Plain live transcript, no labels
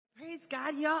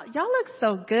God, y'all look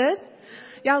so good.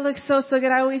 Y'all look so good.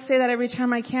 I always say that every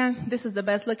time I can. This is the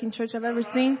best looking church I've ever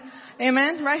seen.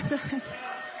 Amen. Right?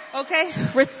 Okay.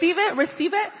 Receive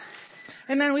it.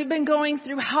 Amen. We've been going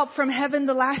through Help from Heaven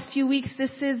the last few weeks.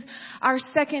 This is our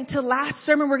second to last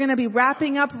sermon. We're going to be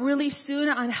wrapping up really soon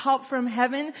on Help from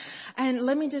Heaven. And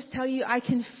let me just tell you, I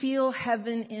can feel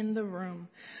heaven in the room.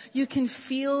 You can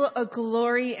feel a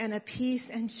glory and a peace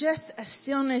and just a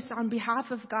stillness on behalf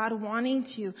of God, wanting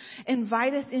to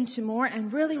invite us into more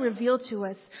and really reveal to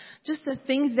us just the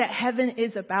things that heaven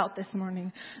is about this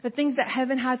morning. The things that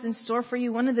heaven has in store for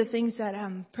you. One of the things that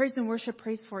praise and worship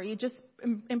prays for you, just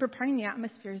in preparing the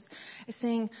atmospheres, is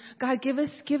saying, God, give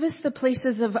us the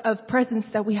places of presence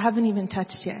that we haven't even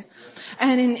touched yet.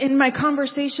 And in my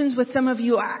conversations with some of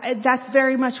you, that's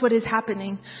very much what is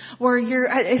happening, where you're,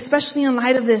 especially in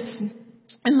light of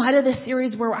this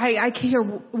series where I hear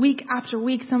week after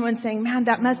week someone saying, man,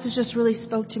 that message just really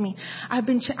spoke to me. I've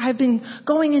been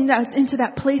going into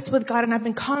that place with God, and I've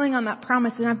been calling on that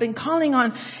promise, and I've been calling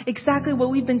on exactly what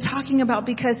we've been talking about,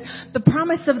 because the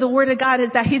promise of the Word of God is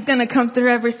that He's going to come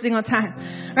through every single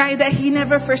time, right? That He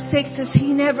never forsakes us.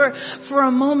 He never for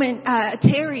a moment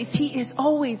tarries. He is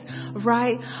always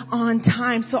right on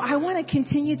time. So I want to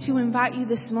continue to invite you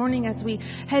this morning as we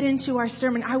head into our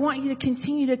sermon. I want you to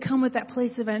continue to come with that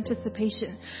place of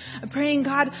anticipation. I'm praying,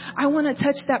 God, I want to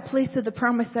touch that place of the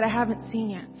promise that I haven't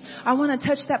seen yet. I want to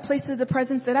touch that place of the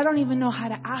presence that I don't even know how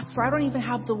to ask for. I don't even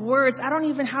have the words. I don't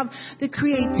even have the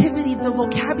creativity, the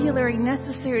vocabulary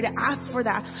necessary to ask for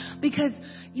that, because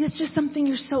it's just something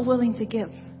you're so willing to give.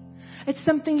 It's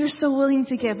something you're so willing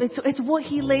to give. It's what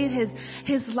He laid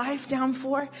his life down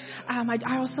for.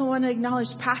 I also want to acknowledge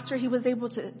Pastor. He was able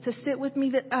to sit with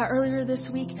me earlier this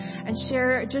week and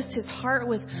share just his heart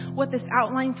with what this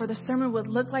outline for the sermon would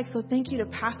look like. So thank you to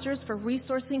pastors for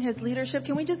resourcing his leadership.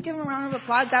 Can we just give him a round of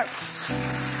applause? That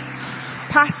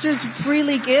pastors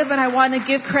freely give, and I want to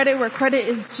give credit where credit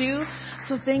is due.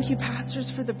 So thank you, pastors,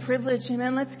 for the privilege.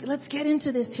 Amen. Let's get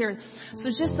into this here. So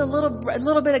just a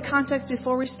little bit of context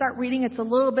before we start reading. It's a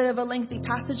little bit of a lengthy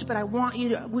passage, but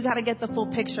we got to get the full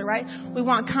picture, right? We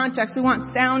want context. We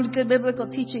want sound, good biblical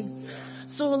teaching.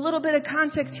 So a little bit of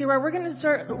context here. We're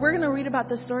going to read about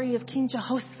the story of King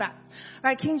Jehoshaphat.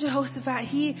 Right? King Jehoshaphat,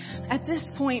 he, at this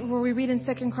point where we read in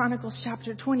 2 Chronicles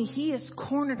chapter 20, he is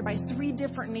cornered by 3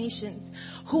 different nations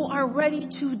who are ready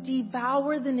to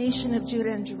devour the nation of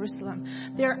Judah and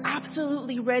Jerusalem. They're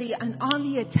absolutely ready and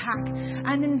on the attack.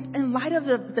 And in light of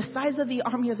the size of the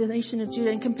army of the nation of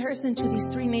Judah in comparison to these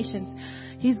 3 nations,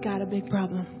 he's got a big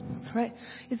problem. Right?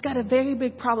 He's got a very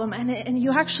big problem. And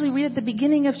you actually read at the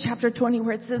beginning of chapter 20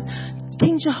 where it says,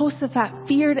 King Jehoshaphat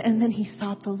feared and then he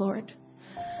sought the Lord.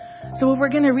 So what we're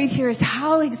going to read here is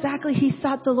how exactly he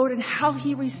sought the Lord and how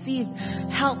he received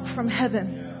help from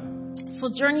heaven. So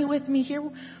journey with me here.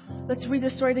 Let's read the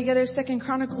story together. 2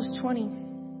 Chronicles 20,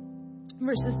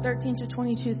 verses 13 to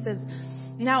 22 says,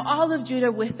 Now all of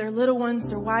Judah with their little ones,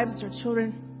 their wives, their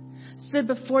children, stood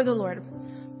before the Lord.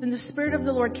 Then the Spirit of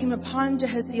the Lord came upon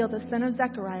Jehaziel, the son of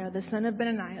Zechariah, the son of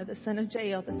Benaniah, the son of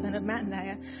Jael, the son of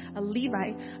Mattaniah, a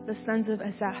Levite, the sons of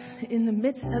Asaph, in the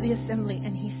midst of the assembly.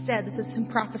 And he said, this is him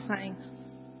prophesying,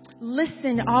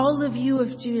 Listen, all of you of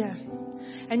Judah,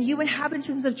 and you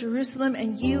inhabitants of Jerusalem,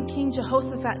 and you, King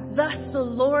Jehoshaphat, thus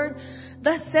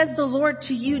says the Lord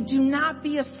to you, do not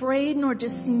be afraid nor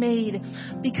dismayed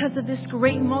because of this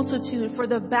great multitude, for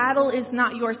the battle is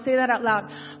not yours. Say that out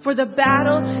loud. For the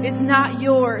battle is not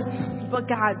yours, but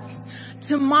God's.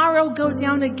 Tomorrow go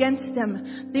down against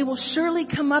them. They will surely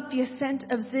come up the ascent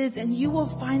of Ziz, and you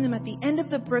will find them at the end of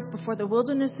the brook before the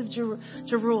wilderness of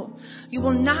Jeruel. You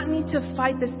will not need to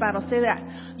fight this battle. Say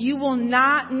that. You will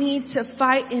not need to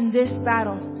fight in this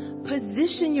battle.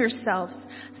 Position yourselves.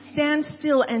 Stand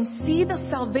still and see the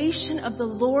salvation of the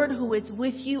Lord who is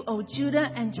with you, O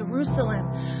Judah and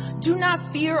Jerusalem. Do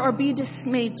not fear or be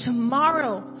dismayed.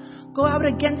 Tomorrow go out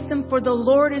against them, for the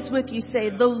Lord is with you. Say,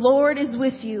 the Lord is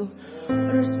with you. The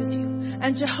Lord is with you.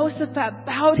 And Jehoshaphat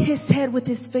bowed his head with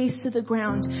his face to the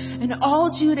ground. And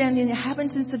all Judah and the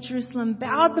inhabitants of Jerusalem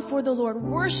bowed before the Lord,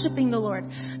 worshiping the Lord.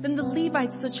 Then the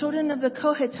Levites, the children of the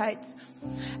Kohathites,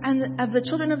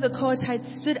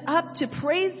 stood up to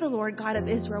praise the Lord God of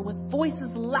Israel with voices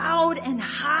loud and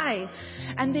high.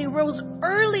 And they rose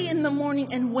early in the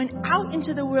morning and went out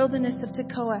into the wilderness of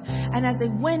Tekoa. And as they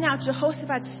went out,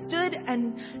 Jehoshaphat stood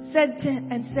and said,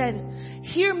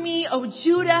 Hear me, O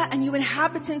Judah, and you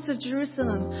inhabitants of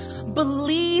Jerusalem.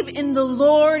 Believe in the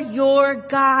Lord your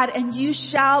God, and you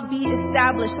shall be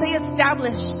established. Say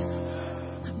established.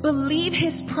 Believe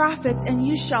his prophets and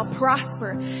you shall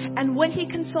prosper. And when he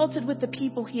consulted with the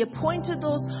people, he appointed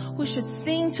those who should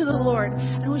sing to the Lord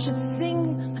and who should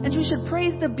sing and who should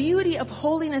praise the beauty of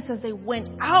holiness as they went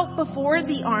out before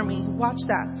the army. Watch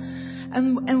that.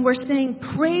 And we're saying,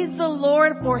 praise the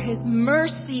Lord, for his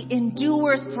mercy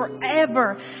endures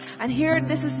forever. And here,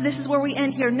 this is where we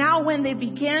end here. Now when they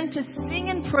began to sing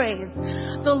and praise,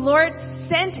 the Lord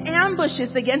sent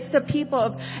ambushes against the people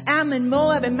of Ammon,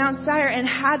 Moab, and Mount Seir,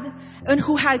 and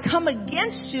who had come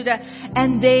against Judah,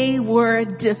 and they were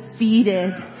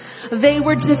defeated. They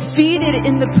were defeated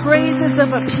in the praises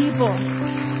of a people.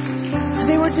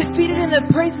 They were defeated in the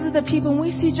praises of the people. And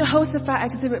we see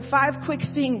Jehoshaphat exhibit 5 quick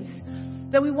things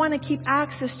that we want to keep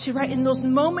access to, right? In those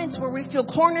moments where we feel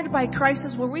cornered by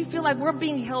crisis, where we feel like we're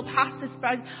being held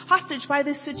hostage by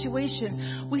this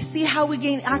situation, we see how we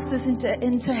gain access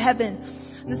into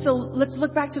heaven. And so let's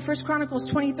look back to 1 Chronicles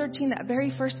 20:13. That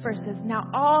very first verse says, Now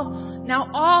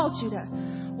all Judah,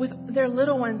 with their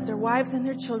little ones, their wives and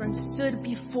their children, stood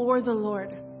before the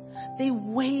Lord. They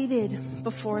waited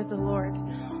before the Lord.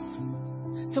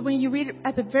 So when you read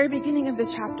at the very beginning of the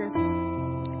chapter,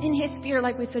 in his fear,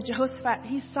 like we said, Jehoshaphat,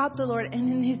 he sought the Lord, and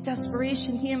in his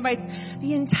desperation, he invites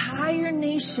the entire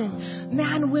nation,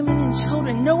 man, women, and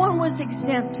children. No one was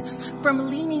exempt from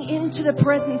leaning into the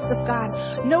presence of God.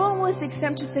 No one was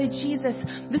exempt to say, Jesus,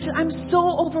 I'm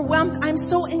so overwhelmed. I'm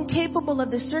so incapable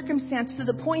of this circumstance, to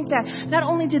the point that not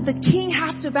only did the king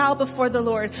have to bow before the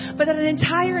Lord, but that an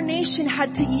entire nation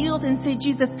had to yield and say,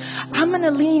 Jesus, I'm going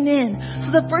to lean in.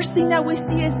 So the first thing that we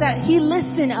see is that he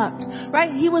listened up,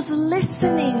 right? He was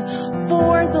listening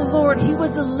for the Lord. He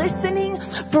was listening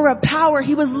for a power.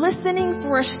 He was listening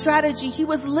for a strategy. He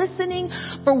was listening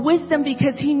for wisdom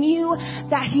because he knew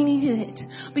that he needed it.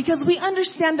 Because we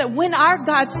understand that when our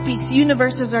God speaks,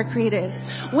 universes are created.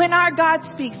 When our God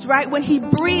speaks, right, when he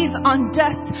breathes on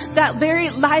dust, that very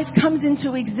life comes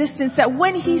into existence. That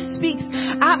when he speaks,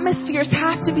 atmospheres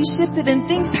have to be shifted and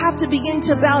things have to begin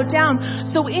to bow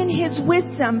down. So in his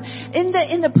wisdom, in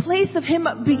the place of him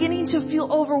beginning to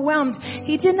feel overwhelmed,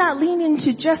 he did not lean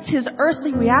into just his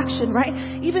earthly reaction, right?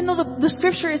 Even though the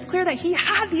scripture is clear that he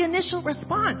had the initial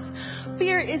response.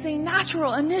 Fear is a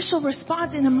natural initial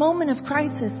response in a moment of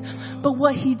crisis. But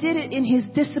what he did in his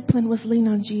discipline was lean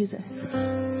on Jesus.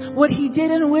 What he did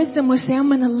in wisdom was say, I'm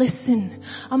going to listen.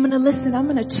 I'm going to listen. I'm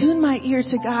going to tune my ear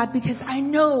to God, because I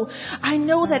know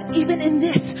that even in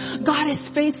this, God is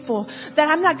faithful. That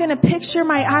I'm not going to picture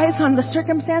my eyes on the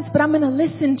circumstance, but I'm going to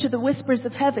listen to the whispers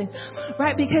of heaven,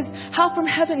 right? Because help from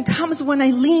heaven comes when I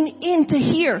lean in to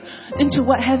hear into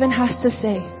what heaven has to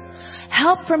say.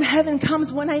 Help from heaven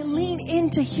comes when I lean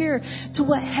in to hear to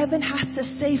what heaven has to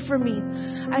say for me.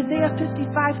 Isaiah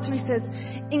 55:3 says,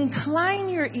 incline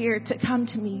your ear to come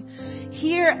to me.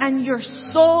 Hear, and your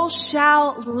soul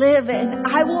shall live, and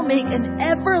I will make an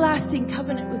everlasting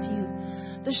covenant with you.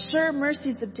 The sure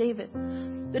mercies of David.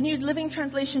 The New Living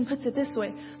Translation puts it this way.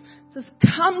 It says,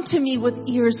 come to me with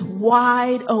ears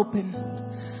wide open.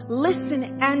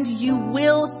 Listen, and you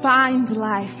will find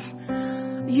life.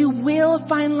 You will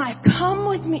find life. Come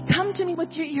with me. Come to me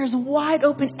with your ears wide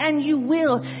open, and you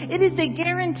will. It is a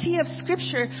guarantee of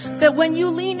Scripture that when you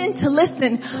lean in to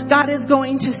listen, God is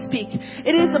going to speak.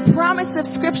 It is a promise of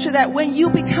Scripture that when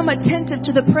you become attentive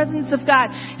to the presence of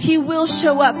God, He will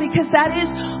show up, because that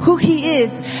is who He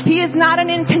is. He is not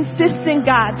an inconsistent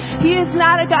God. He is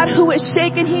not a God who is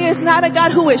shaken. He is not a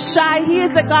God who is shy. He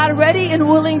is a God ready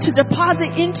and willing to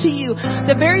deposit into you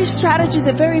the very strategy,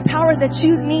 the very power that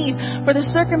you need for the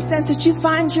circumstance that you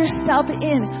find yourself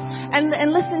in. And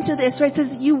listen to this, right? It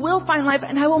says, you will find life,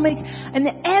 and I will make an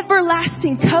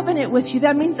everlasting covenant with you.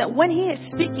 That means that when He is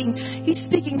speaking, He's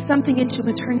speaking something into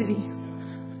eternity.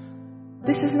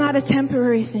 This is not a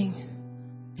temporary thing.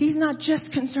 He's not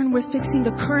just concerned with fixing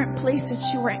the current place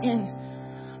that you are in,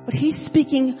 but He's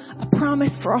speaking a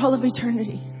promise for all of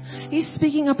eternity. He's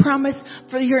speaking a promise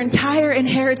for your entire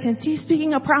inheritance. He's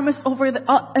speaking a promise over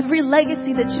every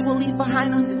legacy that you will leave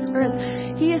behind on this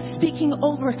earth. He is speaking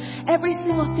over every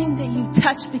single thing that you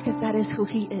touch, because that is who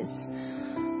He is.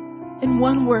 In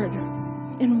one word,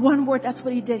 that's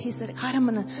what He did. He said, God, I'm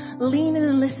going to lean in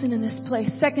and listen in this place.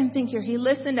 Second thing here, He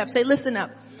listened up. Say, listen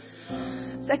up.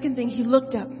 Second thing, He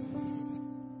looked up.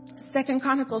 2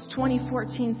 Chronicles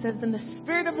 20:14 says, then the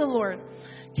Spirit of the Lord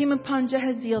came upon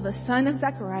Jehaziel, the son of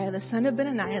Zechariah, the son of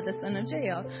Benaniah, the son of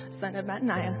Jael, son of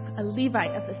Mattaniah, a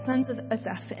Levite of the sons of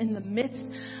Asaph, in the midst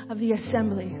of the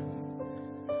assembly.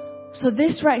 So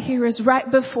this right here is right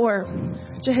before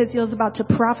Jehaziel is about to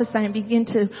prophesy and begin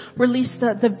to release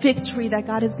the victory that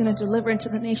God is going to deliver into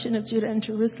the nation of Judah and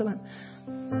Jerusalem.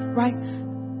 Right?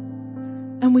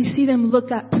 And we see them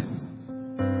look up.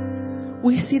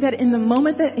 we see that in the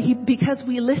moment that because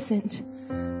we listened,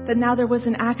 that now there was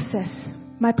an access.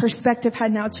 My perspective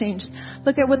had now changed.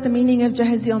 Look at what the meaning of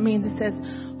Jahaziel means. It says,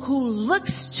 who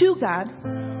looks to God,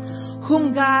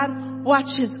 whom God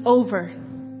watches over.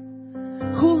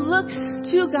 Who looks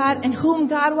to God and whom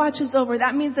God watches over.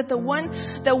 That means that the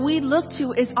one that we look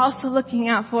to is also looking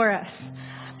out for us.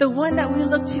 The one that we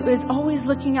look to is always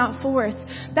looking out for us.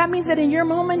 That means that in your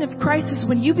moment of crisis,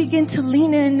 when you begin to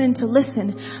lean in and to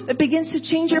listen, it begins to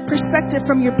change your perspective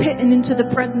from your pit and into the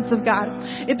presence of God.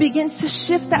 It begins to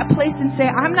shift that place and say,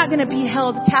 I'm not going to be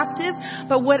held captive,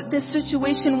 but what this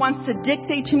situation wants to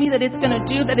dictate to me that it's going to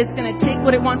do, that it's going to take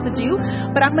what it wants to do.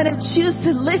 But I'm going to choose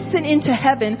to listen into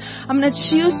heaven. I'm going to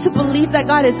choose to believe that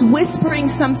God is whispering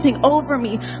something over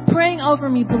me, praying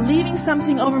over me, believing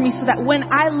something over me, so that when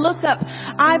I look up,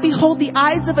 I behold the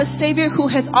eyes of a Savior who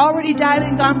has already died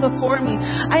and gone before me.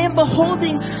 I am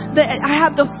beholding I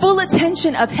have the full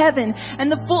attention of heaven and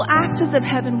the full access of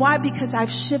heaven. Why? Because I've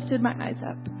shifted my eyes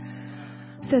up.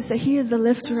 It says that He is the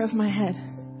lifter of my head.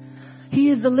 He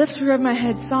is the lifter of my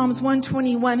head. Psalms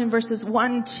 121 and verses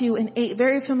 1, 2, and 8.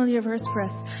 Very familiar verse for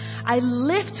us. I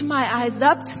lift my eyes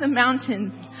up to the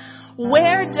mountains.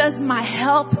 Where does my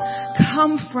help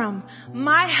come from?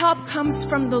 My help comes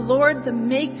from the Lord, the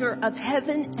maker of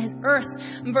heaven and earth.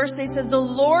 Verse 8 says, the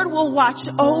Lord will watch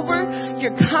over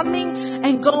your coming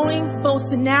and going both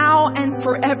now and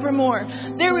forevermore.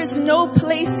 There is no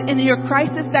place in your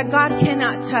crisis that God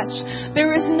cannot touch.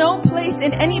 There is no place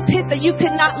in any pit that you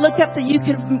could not look up that you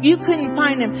couldn't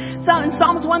find Him. So in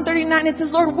Psalms 139 it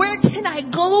says, Lord, where can I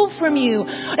go from you?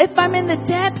 If I'm in the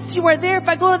depths, you are there.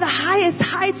 If I go to the highest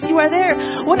heights, you are there.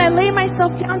 When I lay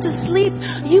myself down to sleep,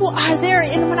 you are there.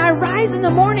 And when I rise in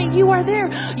the morning, you are there.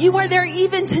 You are there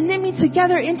even to knit me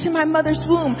together into my mother's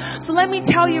womb. So let me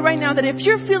tell you right now that if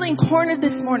you're feeling cornered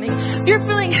this morning, if you're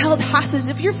feeling held hostage,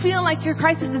 if you're feeling like your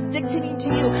crisis is dictating to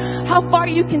you how far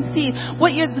you can see,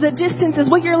 what the distance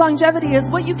is, what your longevity is,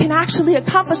 what you can actually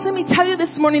accomplish, let me tell you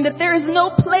this morning that there is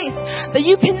no place that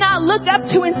you cannot look up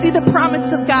to and see the promise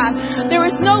of God. There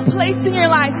is no place in your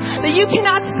life that you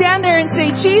cannot stand there and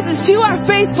say, Jesus, you are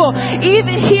faithful.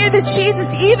 Even here, the Jesus,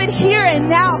 even here and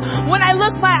now. When I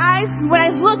look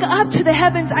up to the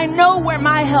heavens, I know where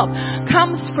my help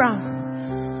comes from.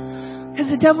 Because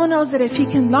the devil knows that if he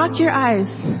can lock your eyes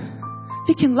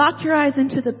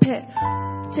into the pit,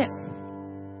 that's it.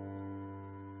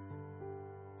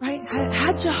 Right?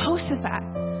 Had Jehoshaphat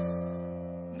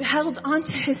held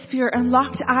onto his fear and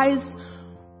locked eyes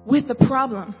with the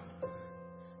problem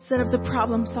instead of the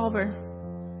problem solver,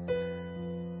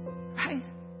 right?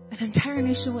 An entire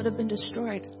nation would have been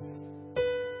destroyed.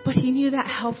 But he knew that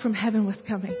help from heaven was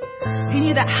coming. He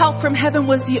knew that help from heaven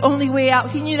was the only way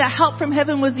out. He knew that help from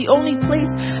heaven was the only place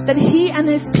that he and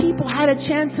his people had a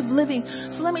chance of living.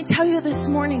 So let me tell you this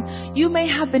morning, you may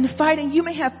have been fighting. You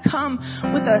may have come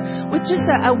with just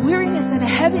a weariness and a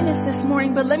heaviness this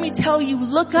morning. But let me tell you,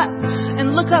 look up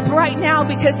and look up right now,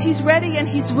 because He's ready and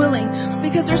He's willing.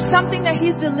 Because there's something that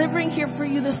He's delivering here for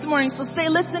you this morning. So say,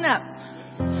 listen up.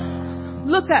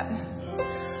 Look up.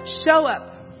 Show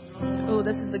up. Oh,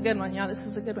 this is a good one, y'all. This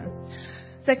is a good one.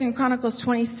 2 Chronicles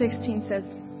 20:16 says,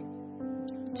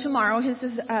 tomorrow,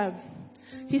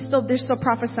 they're still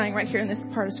prophesying right here in this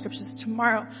part of scripture.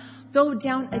 Tomorrow, go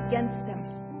down against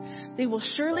them. They will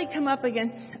surely come up the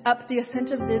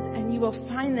ascent of Ziz, and you will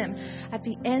find them at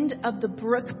the end of the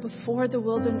brook before the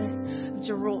wilderness of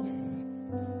Jeruel.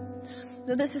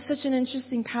 Now, this is such an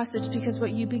interesting passage, because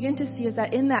what you begin to see is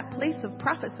that in that place of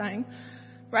prophesying,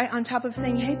 right, on top of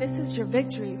saying, hey, this is your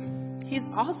victory, He's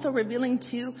also revealing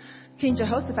to King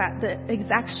Jehoshaphat the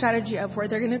exact strategy of where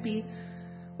they're going to be,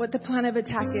 what the plan of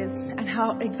attack is, and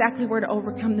how exactly where to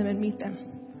overcome them and meet them.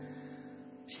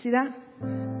 You see that?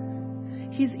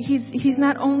 He's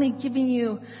not only giving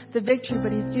you the victory,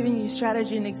 but He's giving you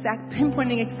strategy and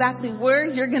pinpointing exactly where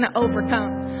you're going to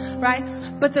overcome,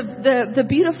 right? But the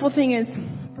beautiful thing is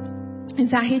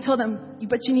that He told them,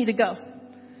 but you need to go.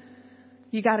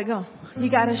 You got to go.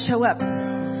 You got to show up.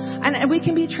 And we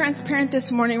can be transparent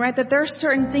this morning, right? That there are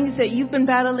certain things that you've been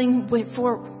battling with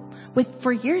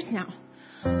for years now.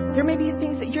 There may be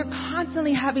things that you're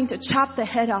constantly having to chop the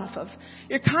head off of.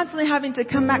 You're constantly having to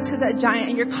come back to that giant,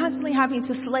 and you're constantly having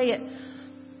to slay it.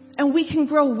 And we can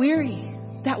grow weary.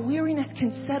 That weariness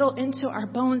can settle into our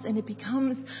bones, and it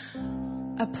becomes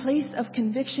a place of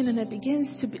conviction, and it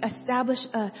begins to establish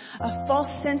a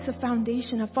false sense of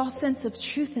foundation, a false sense of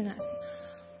truth in us.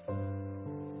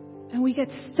 And we get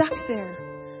stuck there.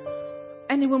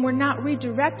 And then when we're not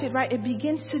redirected, right, it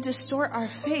begins to distort our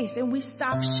faith, and we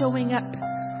stop showing up.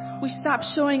 We stop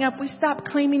showing up. We stop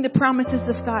claiming the promises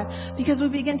of God because we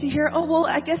begin to hear, oh, well,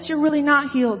 I guess you're really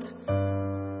not healed.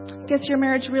 I guess your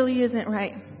marriage really isn't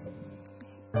right.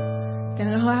 You're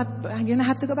going to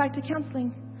have to go back to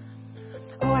counseling.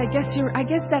 Oh, I guess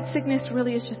that sickness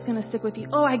really is just going to stick with you.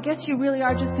 Oh, I guess you really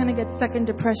are just going to get stuck in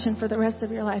depression for the rest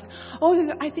of your life. Oh,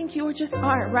 I think you just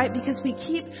are, right? Because we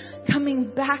keep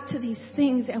coming back to these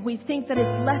things and we think that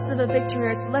it's less of a victory or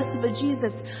it's less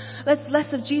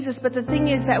of Jesus. But the thing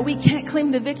is that we can't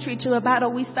claim the victory to a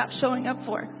battle we stop showing up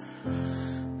for.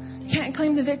 Can't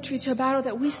claim the victory to a battle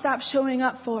that we stop showing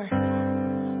up for,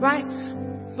 right?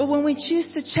 But when we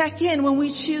choose to check in, when we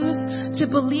choose to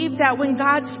believe that when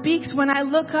God speaks, when I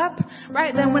look up,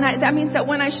 right, then that means that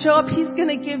when I show up, He's going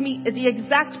to give me the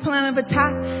exact plan of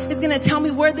attack. He's going to tell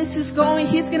me where this is going.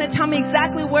 He's going to tell me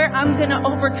exactly where I'm going to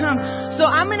overcome. So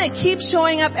I'm going to keep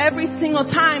showing up every single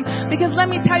time because let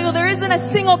me tell you, there isn't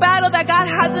a single battle that God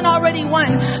hasn't already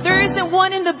won. There isn't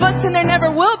one in the books and there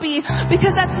never will be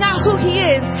because that's not who He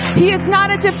is. He is not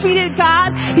a defeated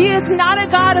God. He is not a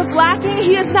God of lacking.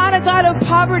 He is not a God of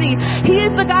poverty. He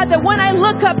is the God that when I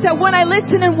look up, that when I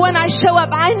listen and when I show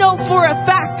up, I know for a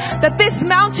fact that this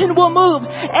mountain will move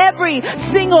every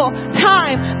single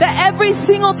time. That every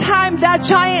single time that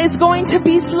giant is going to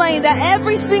be slain. That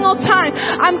every single time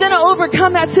I'm going to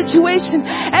overcome that situation.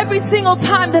 Every single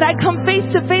time that I come face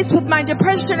to face with my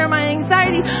depression or my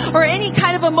anxiety or any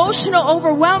kind of emotional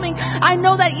overwhelming, I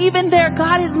know that even there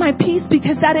God is my peace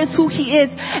because that is who He is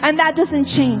and that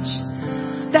doesn't change.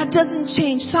 That doesn't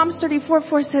change. Psalms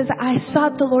 34:4 says, I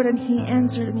sought the Lord and He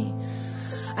answered me.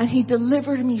 And He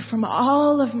delivered me from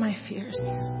all of my fears.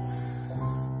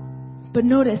 But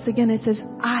notice again, it says,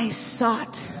 I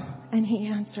sought and He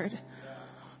answered.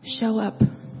 Show up.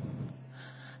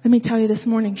 Let me tell you this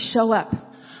morning, show up.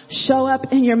 Show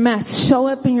up in your mess.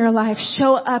 Show up in your life.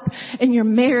 Show up in your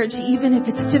marriage, even if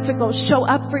it's difficult. Show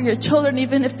up for your children,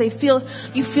 even if you feel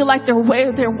like they're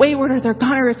wayward or they're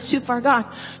gone or it's too far gone.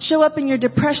 Show up in your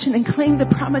depression and claim the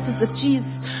promises of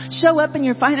Jesus. Show up in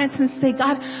your finances and say,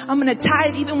 God, I'm going to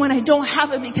tithe even when I don't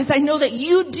have it because I know that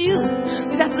you do.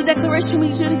 That's the declaration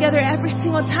we do together every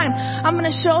single time. I'm going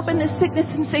to show up in this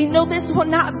sickness and say, no, this will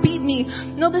not beat me.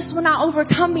 No, this will not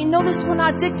overcome me. No, this will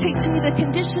not dictate to me the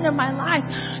condition of my life.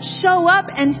 Show up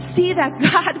and see that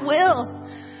God will.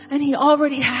 And He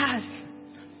already has.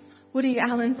 Woody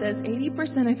Allen says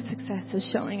 80% of success is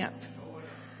showing up.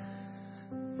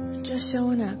 Just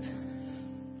showing up.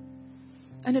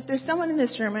 And if there's someone in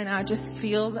this room right now, I just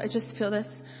feel this.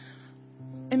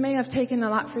 It may have taken a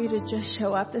lot for you to just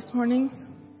show up this morning.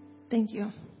 Thank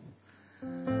you.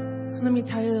 Let me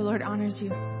tell you, the Lord honors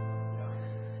you.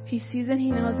 He sees and He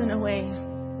knows in a way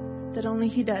that only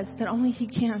He does, that only He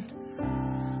can.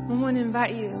 I want to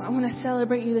invite you. I want to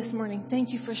celebrate you this morning.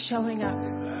 Thank you for showing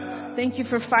up. Thank you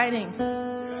for fighting.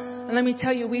 And let me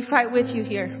tell you, we fight with you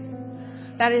here.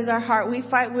 That is our heart. We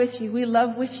fight with you. We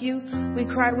love with you. We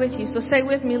cry with you. So say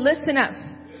with me, listen up.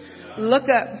 Look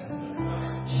up.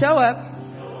 Show up.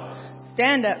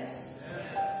 Stand up.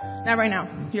 Not right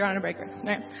now. You're on a break.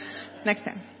 Right. Next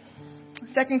time.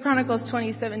 2 Chronicles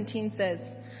 20:17 says,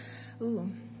 ooh,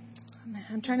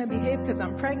 I'm trying to behave because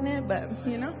I'm pregnant, but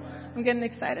I'm getting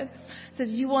excited. It says,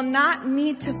 you will not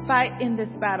need to fight in this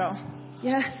battle.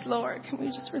 Yes, Lord. Can we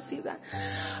just receive that?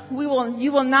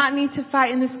 You will not need to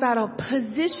fight in this battle.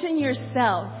 Position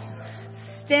yourselves.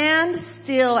 Stand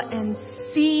still and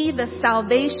see the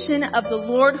salvation of the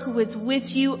Lord who is with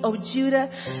you, O Judah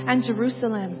and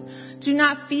Jerusalem. Do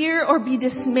not fear or be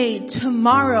dismayed.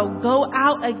 Tomorrow go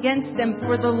out against them,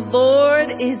 for the Lord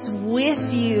is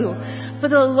with you. For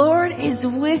the Lord is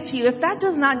with you. If that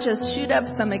does not just shoot up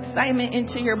some excitement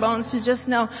into your bones to just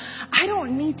know, I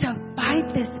don't need to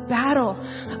fight this battle.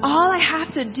 All I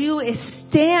have to do is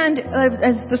stand,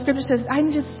 as the scripture says, I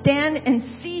can just stand and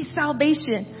see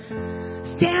salvation.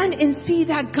 Stand and see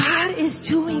that God is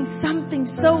doing something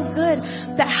so good,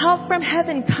 that help from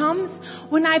heaven comes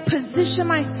when I position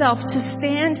myself to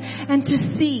stand and to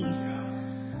see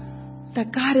that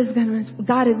God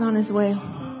is on His way,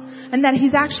 and that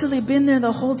He's actually been there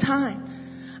the whole time.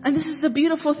 And this is the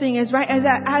beautiful thing is, right, as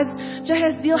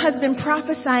Jahaziel has been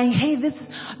prophesying, hey, this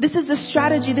is a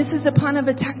strategy, this is a plan of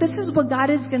attack, this is what God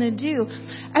is going to do.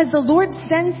 As the Lord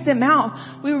sends them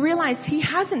out, we realize He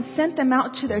hasn't sent them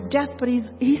out to their death, but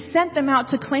He sent them out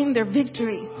to claim their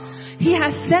victory. He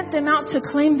has sent them out to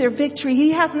claim their victory.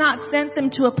 He has not sent them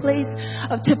to a place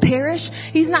to perish.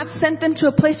 He's not sent them to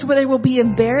a place where they will be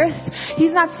embarrassed.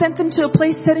 He's not sent them to a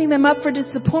place setting them up for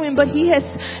disappointment, but He has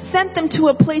sent them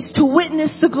to a place to witness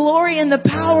the glory and the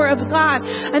power of God.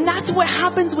 And that's what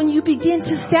happens when you begin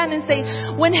to stand and say,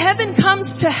 when heaven comes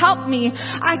to help me,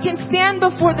 I can stand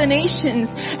before the nations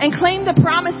and claim the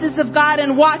promises of God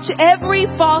and watch every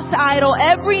false idol,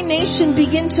 every nation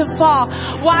begin to fall.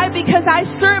 Why? Because I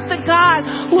serve the God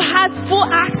who has full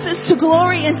access to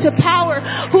glory and to power,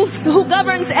 who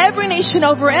governs every nation,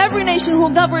 who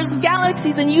governs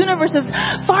galaxies and universes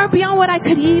far beyond what I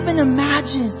could even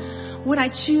imagine. When I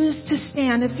choose to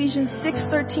stand, Ephesians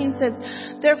 6:13 says,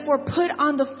 therefore put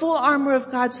on the full armor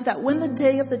of God so that when the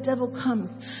day of the devil comes,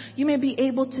 you may be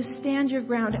able to stand your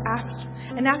ground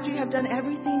after you have done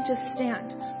everything to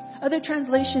stand. Other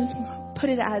translations put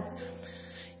it as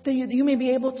that you may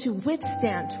be able to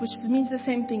withstand, which means the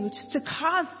same thing, which is to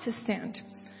cause to stand.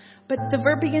 But the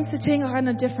verb begins to take on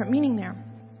a different meaning there.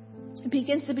 It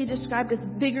begins to be described as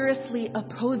vigorously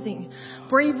opposing,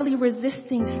 bravely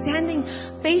resisting, standing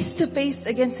face to face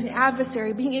against an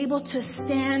adversary, being able to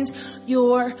stand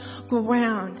your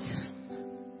ground.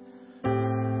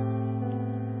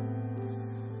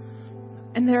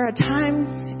 And there are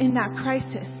times in that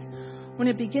crisis when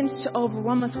it begins to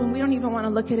overwhelm us, when we don't even want to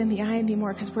look it in the eye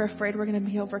anymore because we're afraid we're going to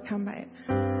be overcome by it.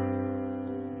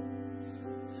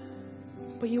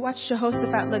 But you watch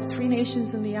Jehoshaphat look 3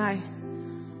 nations in the eye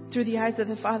through the eyes of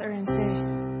the Father and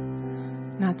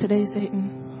say, not today,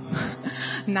 Satan.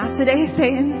 Not today,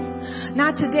 Satan.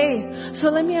 Not today.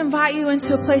 So let me invite you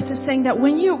into a place of saying that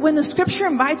when the scripture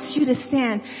invites you to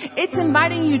stand, it's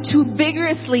inviting you to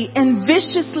vigorously and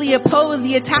viciously oppose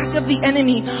the attack of the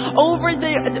enemy over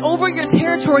your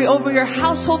territory, over your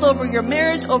household, over your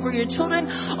marriage, over your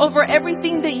children, over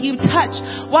everything that you touch.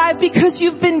 Why? Because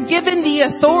you've been given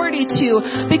the authority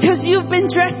to. Because you've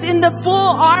been dressed in the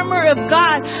full armor of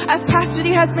God. As Pastor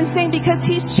D has been saying, because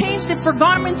He's changed it for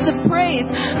garments of praise.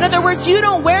 In other words, you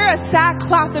don't wear a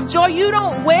sackcloth of joy. You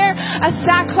don't wear a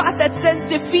sackcloth that says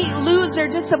defeat, loser,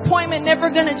 disappointment,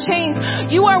 never gonna change.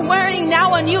 You are wearing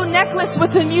now a new necklace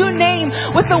with a new name,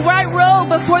 with a white robe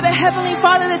before the Heavenly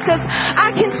Father that says,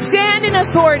 I can stand in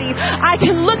authority. I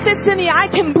can look this in the eye.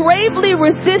 I can bravely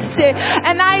resist it.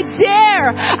 And I dare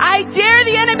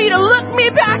the enemy to look me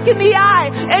back in the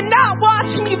eye and not watch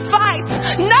me fight,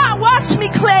 not watch me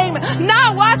claim,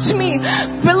 not watch me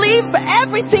believe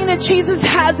everything that Jesus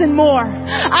has and more.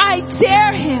 I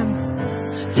dare him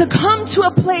to come to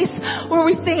a place where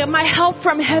we say, my help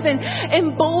from heaven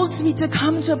emboldens me to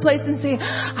come to a place and say,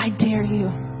 I dare you.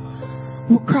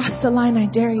 We'll cross the line, I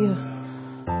dare you.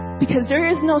 Because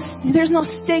there's no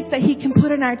stake that he can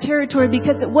put in our territory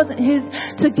because it wasn't his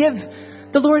to give.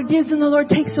 The Lord gives and the Lord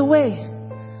takes away.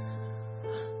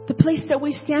 The place that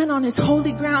we stand on is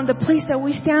holy ground. The place that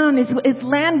we stand on is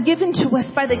land given to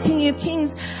us by the King of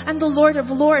Kings and the Lord of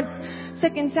Lords.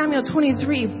 2 Samuel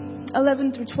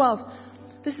 23:11 through 12.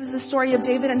 This is the story of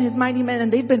David and his mighty men,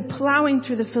 and they've been plowing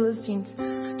through the Philistines,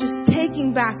 just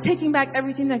taking back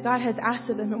everything that God has asked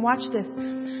of them. And watch this.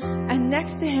 And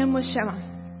next to him was Shema,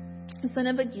 the son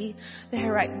of Agi, the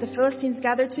Herite. The Philistines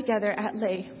gathered together at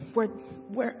Lay, where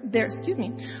there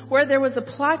was a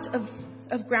plot of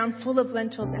ground full of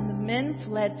lentils, and the men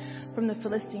fled from the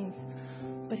Philistines.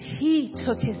 But he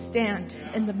took his stand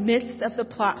in the midst of the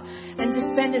plot and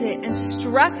defended it and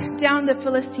struck down the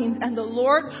Philistines. And the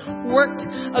Lord worked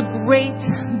a great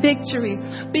victory.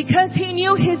 Because he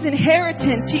knew his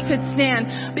inheritance, he could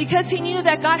stand. Because he knew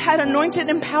that God had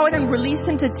anointed, empowered, and released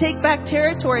him to take back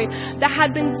territory that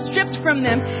had been stripped from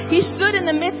them. He stood in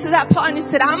the midst of that plot and he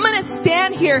said, I'm going to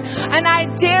stand here and I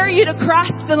dare you to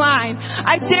cross the line.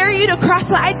 I dare you to cross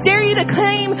the line. I dare you to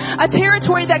claim a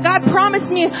territory that God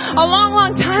promised me a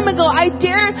long time ago. I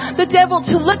dare the devil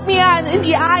to look me in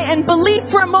the eye and believe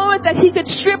for a moment that he could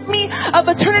strip me of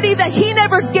eternity that he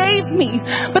never gave me,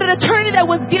 but an eternity that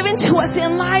was given to us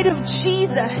in light of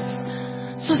Jesus.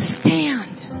 So stand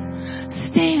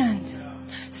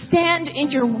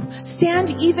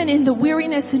even in the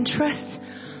weariness and trust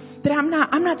that I'm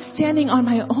not standing on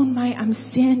my own might. I'm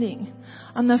standing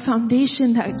on the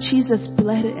foundation that Jesus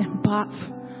bled and bought.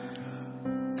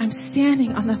 I'm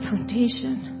standing on the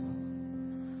foundation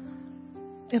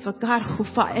of a God who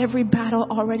fought every battle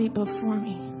already before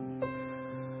me.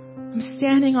 I'm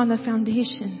standing on the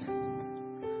foundation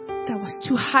that was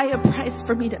too high a price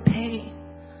for me to pay,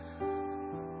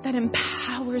 that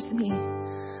empowers me,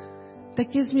 that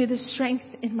gives me the strength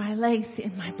in my legs,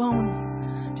 in my bones,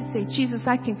 to say, Jesus,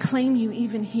 I can claim you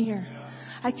even here.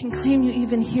 I can claim you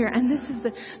even here. And this is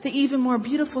the even more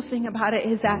beautiful thing about it,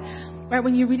 is that Right?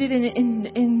 When you read it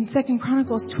in 2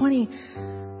 Chronicles 20,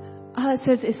 all it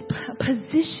says is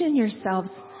position yourselves.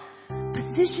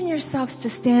 Position yourselves to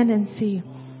stand and see.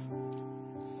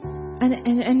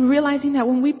 And realizing that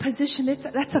when we position,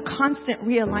 that's a constant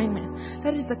realignment.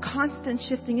 That is a constant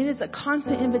shifting. It is a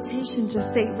constant invitation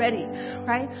to stay ready,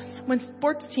 right? When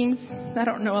sports teams, I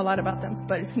don't know a lot about them,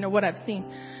 but what I've seen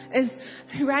is,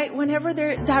 right, whenever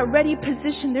they're that ready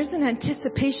position, there's an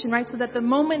anticipation, right? So that the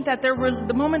moment that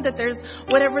there's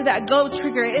whatever that go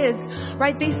trigger is,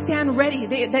 right, they stand ready.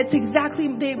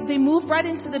 They move right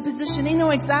into the position. They know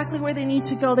exactly where they need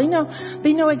to go. They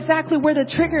know exactly where the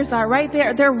triggers are, right?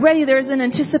 They're ready. There's an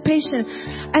anticipation.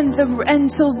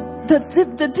 And so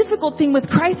the difficult thing with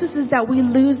crisis is that we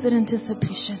lose that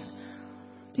anticipation.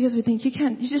 Because we think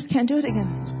you just can't do it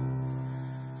again.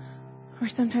 Or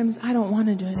sometimes I don't want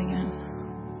to do it again.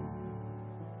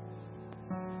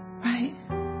 Right?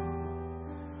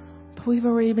 But we've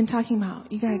already been talking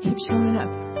about, you gotta keep showing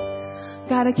up.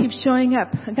 Gotta keep showing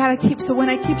up. So when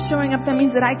I keep showing up, that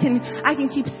means that I can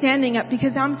keep standing up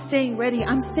because I'm staying ready.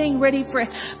 I'm staying ready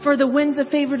for the winds of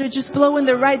favor to just blow in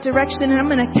the right direction, and I'm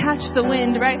gonna catch the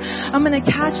wind, right? I'm gonna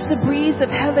catch the breeze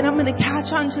of heaven. I'm gonna catch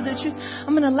onto the truth.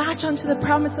 I'm gonna latch onto the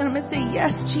promise, and I'm gonna say,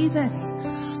 yes, Jesus.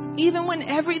 Even when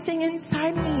everything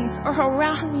inside me or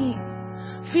around me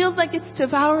feels like it's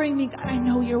devouring me, God, I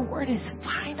know your word is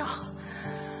final.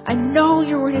 I know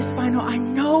your word is final. I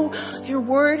know your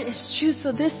word is true.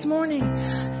 So this morning,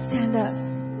 stand up.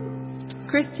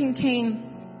 Christine Kane,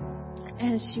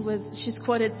 and she's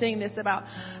quoted saying this about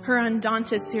her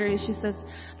Undaunted series. She says,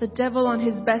 the devil on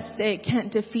his best day can't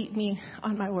defeat me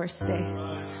on my worst day.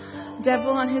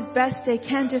 Devil on his best day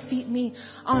can't defeat me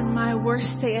on my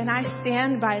worst day. And I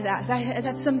stand by that.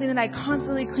 That's something that I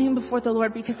constantly claim before the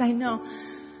Lord because I know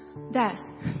that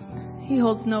he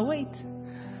holds no weight.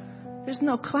 There's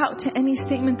no clout to any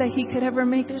statement that he could ever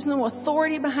make. There's no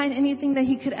authority behind anything that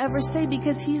he could ever say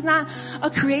because he's not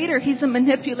a creator. He's a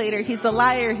manipulator. He's a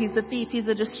liar. He's a thief. He's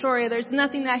a destroyer. There's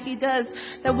nothing that he does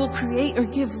that will create or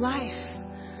give life.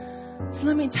 So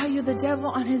let me tell you, the devil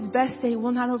on his best day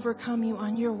will not overcome you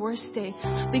on your worst day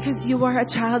because you are a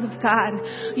child of God.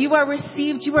 You are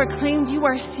received, you are claimed, you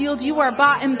are sealed, you are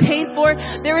bought and paid for.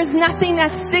 There is nothing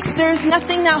that sticks. There is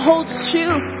nothing that holds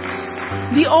true.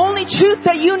 The only truth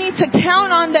that you need to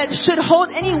count on that should hold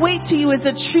any weight to you is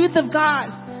the truth of God.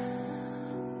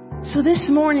 So this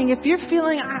morning, if you're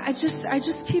feeling, I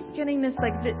just keep getting this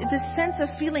this sense of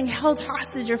feeling held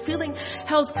hostage or feeling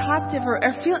held captive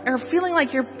or feeling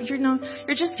like you're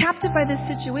just captive by this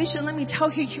situation. Let me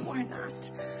tell you, you are not.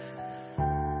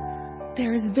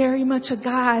 There is very much a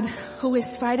God who is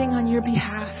fighting on your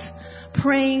behalf,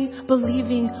 praying,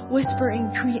 believing,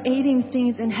 whispering, creating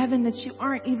things in heaven that you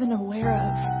aren't even aware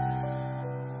of.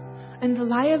 And the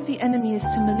lie of the enemy is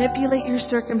to manipulate your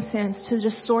circumstance to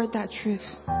distort that truth.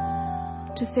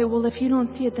 To say, well, if you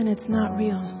don't see it, then it's not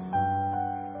real.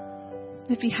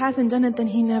 If he hasn't done it, then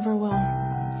he never will.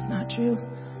 It's not true.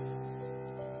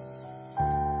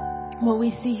 What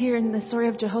we see here in the story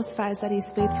of Jehoshaphat is that he's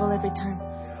faithful every time.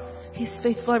 He's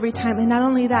faithful every time. And not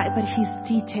only that, but he's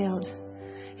detailed.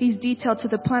 He's detailed to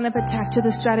the plan of attack, to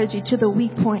the strategy, to the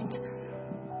weak point.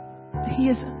 He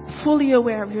is fully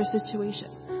aware of your situation.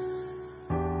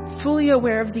 Fully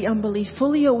aware of the unbelief,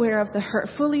 fully aware of the hurt,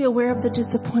 fully aware of the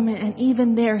disappointment, and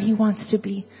even there he wants to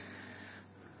be.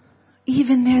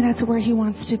 Even there, that's where he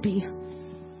wants to be.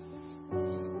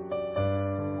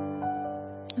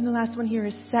 And the last one here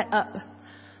is set up.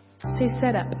 Say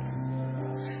set up.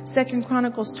 2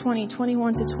 Chronicles 20,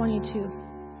 21 to 22.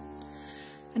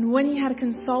 And when he had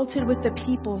consulted with the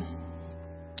people,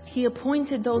 he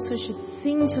appointed those who should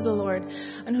sing to the Lord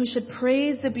and who should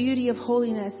praise the beauty of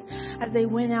holiness as they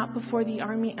went out before the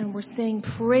army and were saying,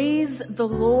 praise the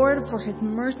Lord, for his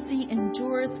mercy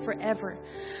endures forever.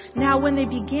 Now when they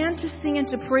began to sing and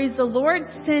to praise, the Lord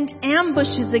sent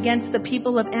ambushes against the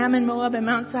people of Ammon, Moab, and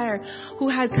Mount Seir who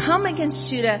had come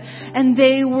against Judah, and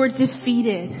they were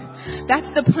defeated. That's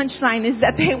the punchline, is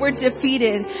that they were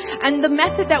defeated. And the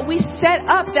method that we set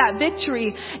up that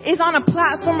victory is on a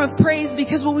platform of praise,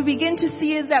 because what we begin to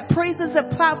see is that praise is a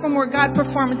platform where God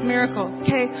performs miracles.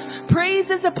 Okay? Praise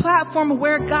is a platform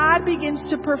where God begins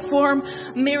to perform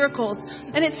miracles.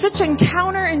 And it's such a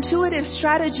counterintuitive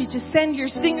strategy to send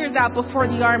your singers out before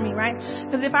the army, right?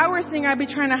 Because if I were a singer, I'd be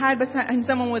trying to hide behind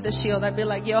someone with a shield. I'd be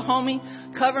like, yo, homie,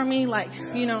 cover me,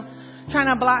 trying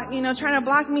to block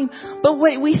me. But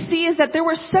what we see is that there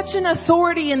was such an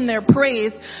authority in their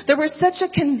praise. There was such a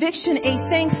conviction, a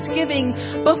thanksgiving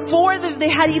before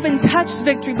they had even touched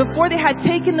victory, before they had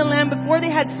taken the land, before they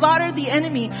had slaughtered the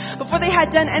enemy, before they had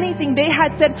done anything. They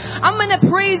had said, I'm going to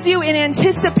praise you in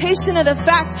anticipation of the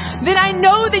fact that I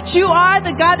know that you are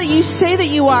the God that you say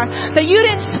that you are, that you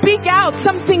didn't speak out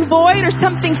something void or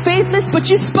something faithless, but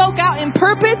you spoke out in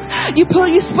purpose. You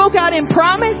spoke out in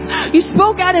promise. You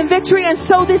spoke out in victory, and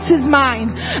so this is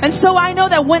mine. And so I know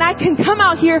that when I can come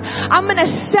out here, I'm going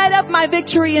to set up my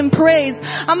victory in praise.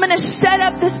 I'm going to set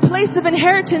up this place of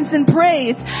inheritance in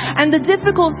praise. And the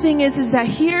difficult thing is that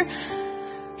here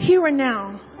and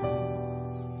now,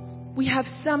 we have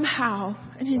somehow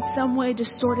and in some way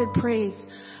distorted praise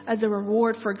as a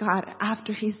reward for God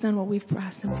after He's done what we've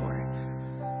asked Him for.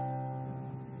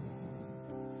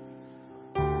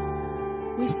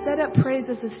 We set up praise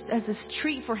as a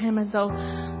treat for Him, as though,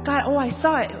 God, I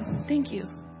saw it. Thank you.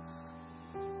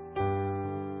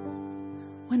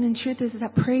 When in truth is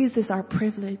that praise is our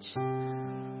privilege.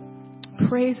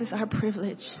 Praise is our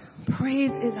privilege.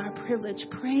 Praise is our privilege.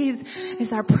 Praise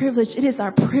is our privilege. It is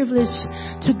our privilege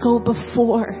to go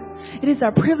before. It is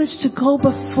our privilege to go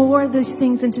before these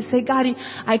things and to say, God,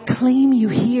 I claim you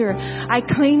here. I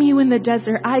claim you in the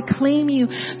desert. I claim you,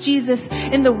 Jesus,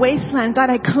 in the wasteland.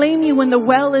 God, I claim you when the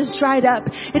well is dried up.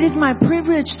 It is my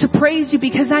privilege to praise you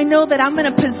because I know that I'm going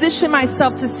to position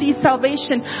myself to see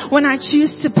salvation when I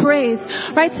choose to praise.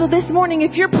 Right? So this morning,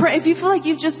 if you feel like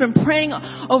you've just been praying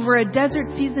over a desert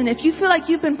season, if you feel like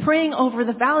you've been praying over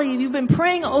the valley, if you've been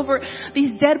praying over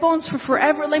these dead bones for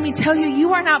forever, let me tell you, you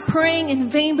are not praying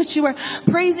in vain, but you are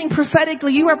praising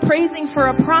prophetically. You are praising for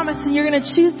a promise, and you're going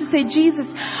to choose to say, Jesus,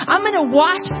 I'm going to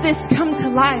watch this come to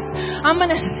life. I'm going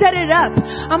to set it up.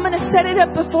 I'm going to set it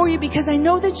up before you because I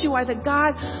know that you are the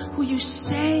God who you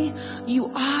say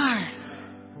you are.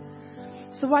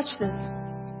 So watch this.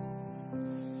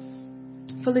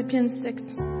 Philippians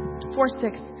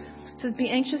 4:6 says, be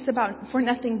anxious for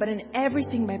nothing, but in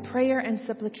everything by prayer and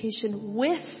supplication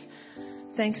with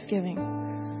thanksgiving.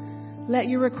 Let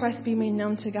your requests be made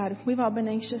known to God. We've all been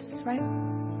anxious, right?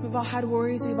 We've all had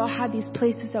worries. We've all had these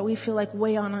places that we feel like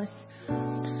weigh on us.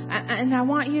 And I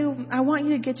want you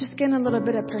to get a little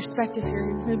bit of perspective here.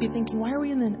 You're maybe thinking, why are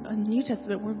we in the New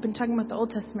Testament? We've been talking about the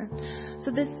Old Testament.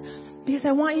 Because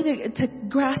I want you to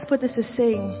grasp what this is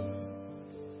saying.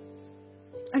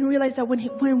 And realize that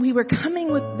when we were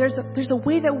coming with, there's a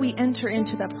way that we enter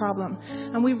into that problem.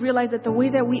 And we realize that the way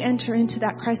that we enter into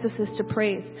that crisis is to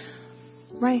praise.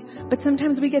 Right? But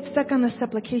sometimes we get stuck on the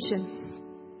supplication.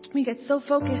 We get so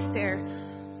focused there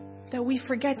that we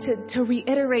forget to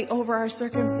reiterate over our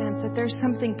circumstance that there's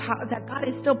something, that God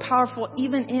is still powerful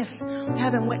even if we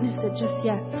haven't witnessed it just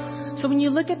yet. So when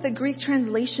you look at the Greek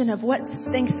translation of what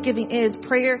thanksgiving is,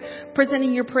 prayer,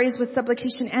 presenting your praise with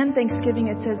supplication and thanksgiving,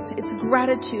 it says it's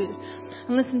gratitude.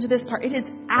 And listen to this part. It is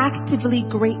actively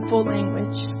grateful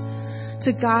language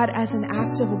to God as an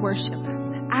act of worship.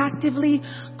 Actively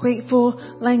grateful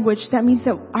language. That means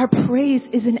that our praise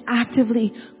is an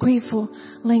actively grateful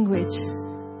language.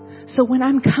 So when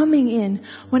I'm coming in,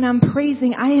 when I'm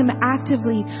praising, I am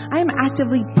actively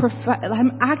prophesying.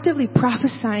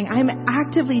 I'm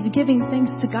actively giving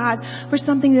thanks to God for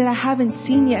something that I haven't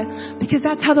seen yet, because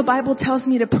that's how the Bible tells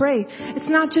me to pray. It's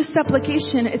not just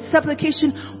supplication. It's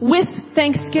supplication with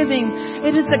thanksgiving.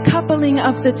 It is a coupling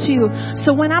of the two.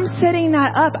 So when I'm setting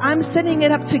that up, I'm setting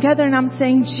it up together and I'm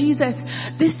saying, Jesus,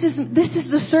 this is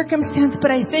the circumstance,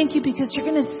 but I thank you because you're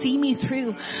going to see me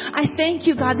through. I thank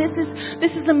you, God. This is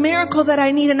a miracle that I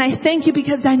need, and I thank you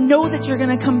because I know that you're going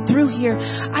to come through here.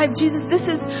 Jesus, this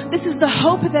is the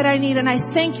hope that I need, and I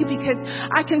thank you because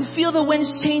I can feel the winds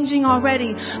changing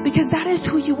already, because that is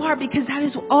who you are, because that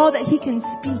is all that He can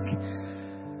speak.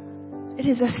 It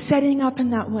is a setting up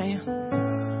in that way.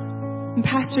 And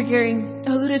Pastor Gary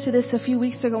alluded to this a few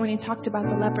weeks ago when he talked about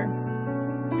the leper,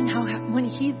 and how when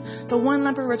the one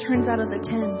leper returns out of the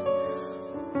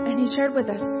 10, and he shared with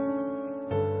us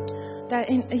that,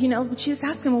 Jesus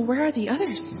asked him, well, where are the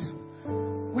others?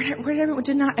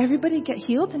 Did not everybody get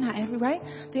healed? And right?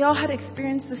 They all had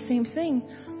experienced the same thing.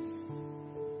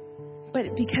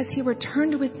 But because he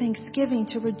returned with thanksgiving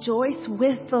to rejoice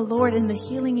with the Lord in the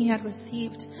healing he had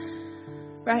received,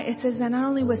 right? It says that not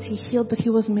only was he healed, but he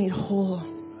was made whole.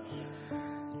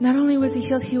 Not only was he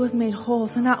healed, he was made whole.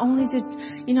 So not only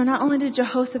did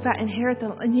Jehoshaphat inherit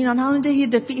not only did he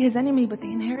defeat his enemy, but they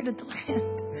inherited the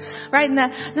land. Right? And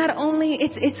that not only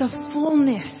it's a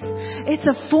fullness. It's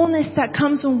a fullness that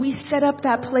comes when we set up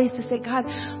that place to say, God,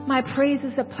 my praise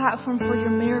is a platform for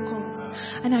your miracles.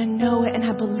 And I know it and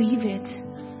I believe it.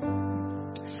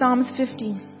 Psalms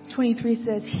 50 23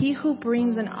 says, he who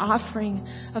brings an offering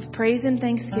of praise and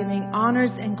thanksgiving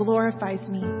honors and glorifies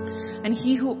me. And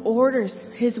he who orders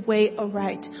his way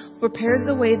aright prepares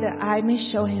the way that I may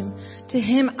show him. To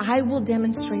him I will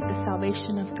demonstrate the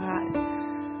salvation of God.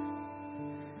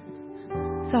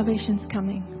 Salvation's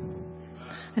coming.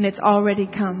 And it's already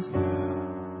come.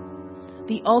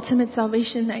 The ultimate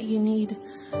salvation that you need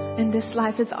in this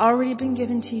life has already been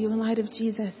given to you in light of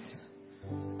Jesus.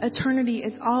 Eternity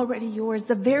is already yours.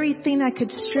 The very thing that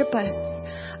could strip us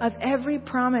of every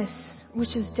promise,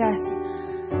 which is death,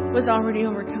 was already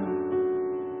overcome.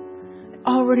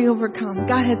 Already overcome.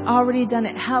 God has already done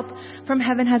it. Help from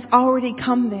heaven has already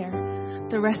come there.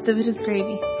 The rest of it is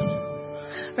gravy.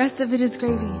 Rest of it is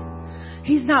gravy.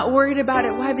 He's not worried about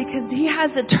it. Why? Because He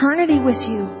has eternity with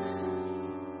you.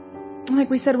 Like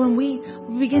we said, when we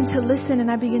begin to listen and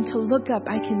I begin to look up,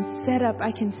 I can set up,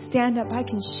 I can stand up, I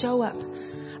can show up.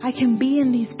 I can be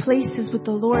in these places with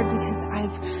the Lord because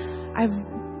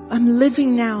I'm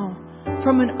living now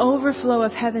from an overflow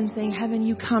of heaven, saying, heaven,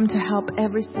 you come to help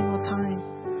every single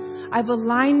time. I've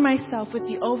aligned myself with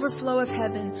the overflow of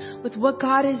heaven, with what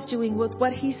God is doing, with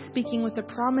what He's speaking, with the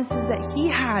promises that He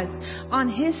has on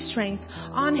His strength,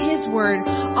 on His word,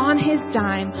 on His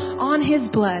dime, on His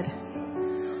blood.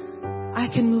 I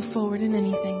can move forward in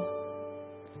anything.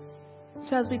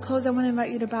 So as we close, I want to invite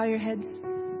you to bow your heads.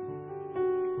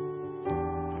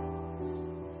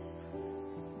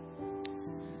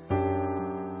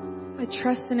 I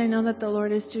trust and I know that the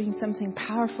Lord is doing something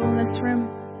powerful in this room.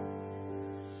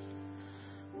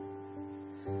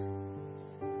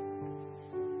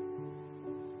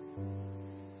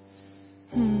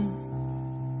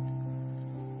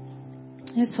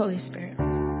 Yes, Holy Spirit.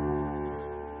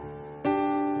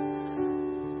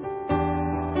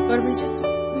 Lord, we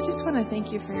just want to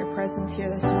thank you for your presence here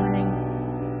this morning.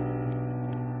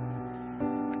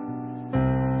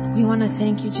 We want to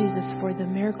thank you, Jesus, for the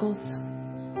miracles,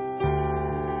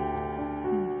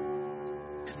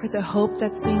 for the hope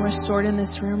that's being restored in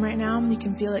this room right now. You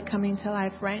can feel it coming to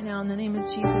life right now in the name of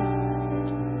Jesus.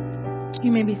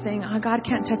 You may be saying, oh, God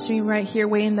can't touch me right here,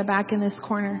 way in the back in this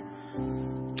corner.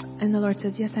 And the Lord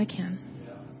says, yes, I can.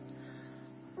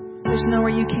 There's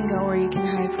nowhere you can go or you can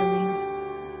hide from me.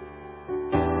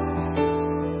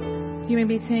 You may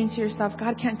be saying to yourself,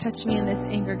 God can't touch me in this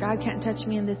anger. God can't touch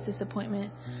me in this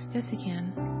disappointment. Yes, He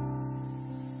can.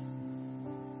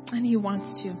 And He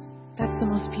wants to. That's the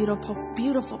most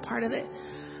beautiful part of it,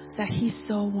 is that He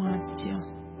so wants to.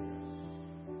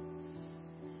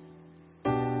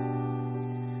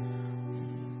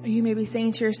 Or you may be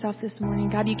saying to yourself this morning,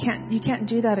 God, you can't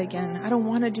do that again. I don't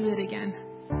want to do it again.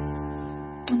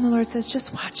 And the Lord says,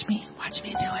 just watch me. Watch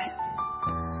me do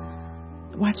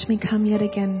it. Watch me come yet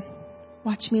again.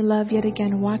 Watch me love yet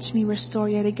again. Watch me restore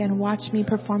yet again. Watch me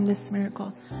perform this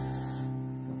miracle.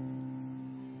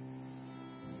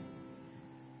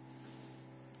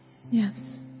 Yes.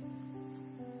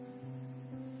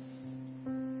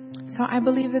 So I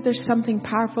believe that there's something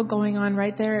powerful going on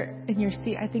right there in your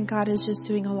seat. I think God is just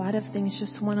doing a lot of things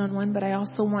just one-on-one, but I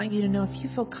also want you to know, if you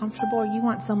feel comfortable or you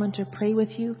want someone to pray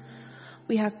with you,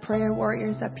 we have prayer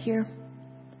warriors up here.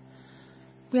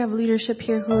 We have leadership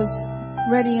here who is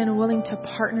ready and willing to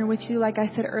partner with you. Like I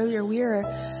said earlier, we are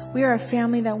a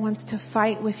family that wants to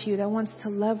fight with you, that wants to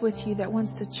love with you, that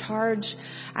wants to charge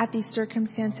at these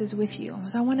circumstances with you.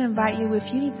 So I want to invite you, if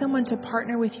you need someone to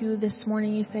partner with you this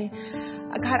morning, you say,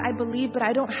 God, I believe, but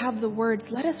I don't have the words.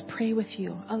 Let us pray with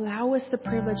you. Allow us the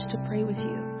privilege to pray with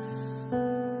you.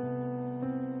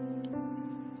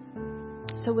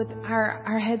 So with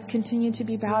our heads continue to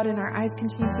be bowed and our eyes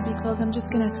continue to be closed, I'm just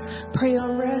going to pray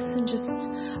over us and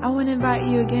I want to invite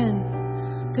you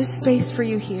again. There's space for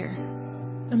you here.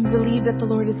 And believe that the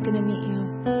Lord is going to meet you.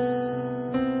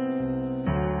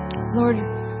 Lord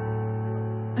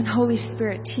and Holy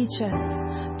Spirit, teach us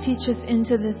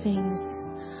into the things.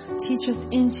 Teach us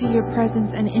into your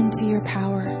presence and into your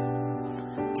power.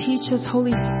 Teach us,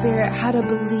 Holy Spirit, how to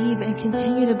believe and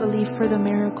continue to believe for the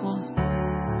miracle.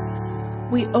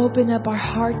 We open up our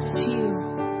hearts to you.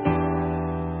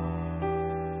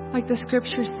 Like the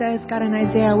scripture says, God, in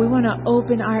Isaiah, we want to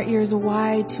open our ears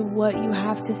wide to what you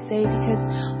have to say, because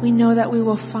we know that we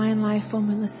will find life when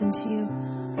we listen to you.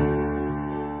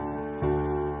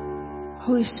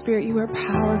 Holy Spirit, you are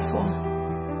powerful.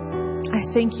 I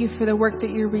thank you for the work that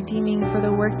you're redeeming, for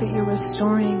the work that you're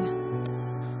restoring.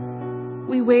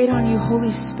 We wait on you,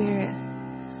 Holy Spirit,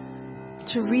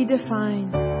 to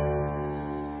redefine.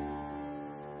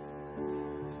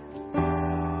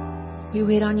 We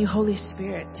wait on you, Holy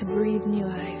Spirit, to breathe new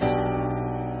life.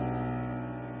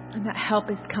 And that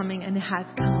help is coming, and it has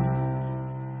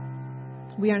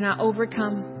come. We are not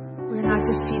overcome. We're not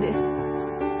defeated.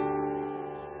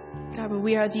 God, but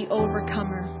we are the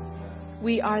overcomer.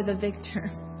 We are the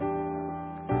victor.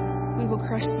 We will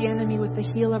crush the enemy with the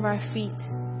heel of our feet.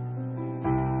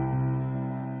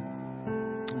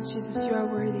 Jesus, you are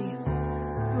worthy.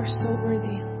 You are so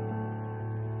worthy.